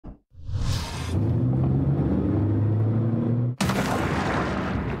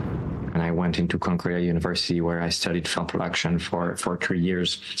went into Concordia University, where I studied film production for 3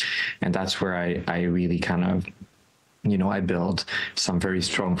 years. And that's where I really kind of, I built some very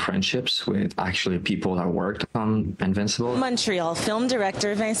strong friendships with actually people that worked on Invincible. Montreal film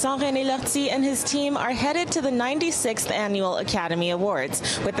director Vincent René-Lortie and his team are headed to the 96th Annual Academy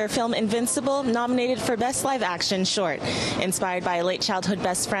Awards with their film Invincible nominated for Best Live Action Short. Inspired by a late childhood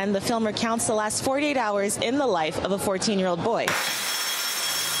best friend, the film recounts the last 48 hours in the life of a 14-year-old boy.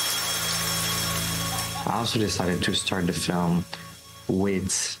 I also decided to start the film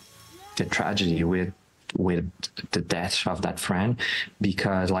with the tragedy, with the death of that friend,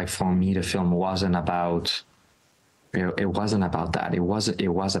 because like for me the film wasn't about it wasn't about that. It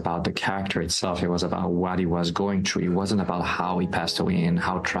was about the character itself. It was about what he was going through. It wasn't about how he passed away and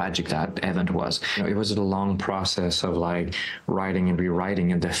how tragic that event was. It was a long process of like writing and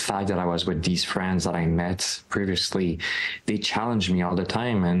rewriting, and the fact that I was with these friends that I met previously, they challenged me all the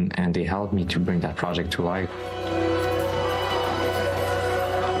time, and they helped me to bring that project to life.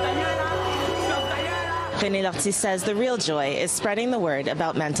 René-Lortie says the real joy is spreading the word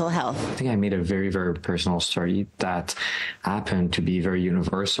about mental health. I think I made a very, very personal story that happened to be very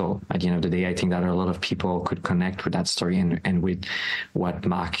universal. At the end of the day, I think that a lot of people could connect with that story and with what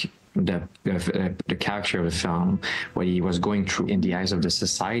Mark, the character of the film, what he was going through in the eyes of the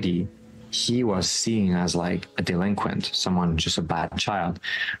society. He was seen as like a delinquent, someone, just a bad child.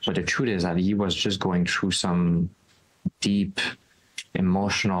 But the truth is that he was just going through some deep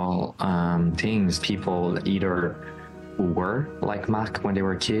emotional things. People either who were like Mark when they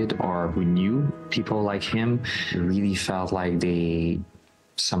were a kid or who knew people like him really felt like they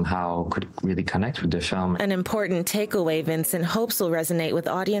somehow could really connect with the film. An important takeaway Vincent hopes will resonate with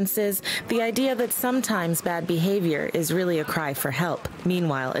audiences, the idea that sometimes bad behavior is really a cry for help.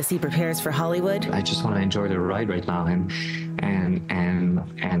 Meanwhile, as he prepares for Hollywood, I just want to enjoy the ride right now, and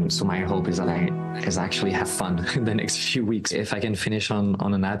so my hope is that I actually have fun in the next few weeks. If I can finish on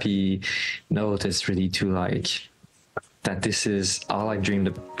an happy note, it's really to like that this is all I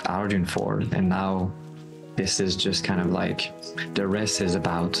dreamed for, and now this is just kind of like the rest is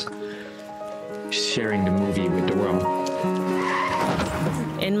about sharing the movie with the world.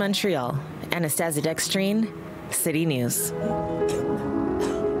 In Montreal, Anastasia Dextrene, City News.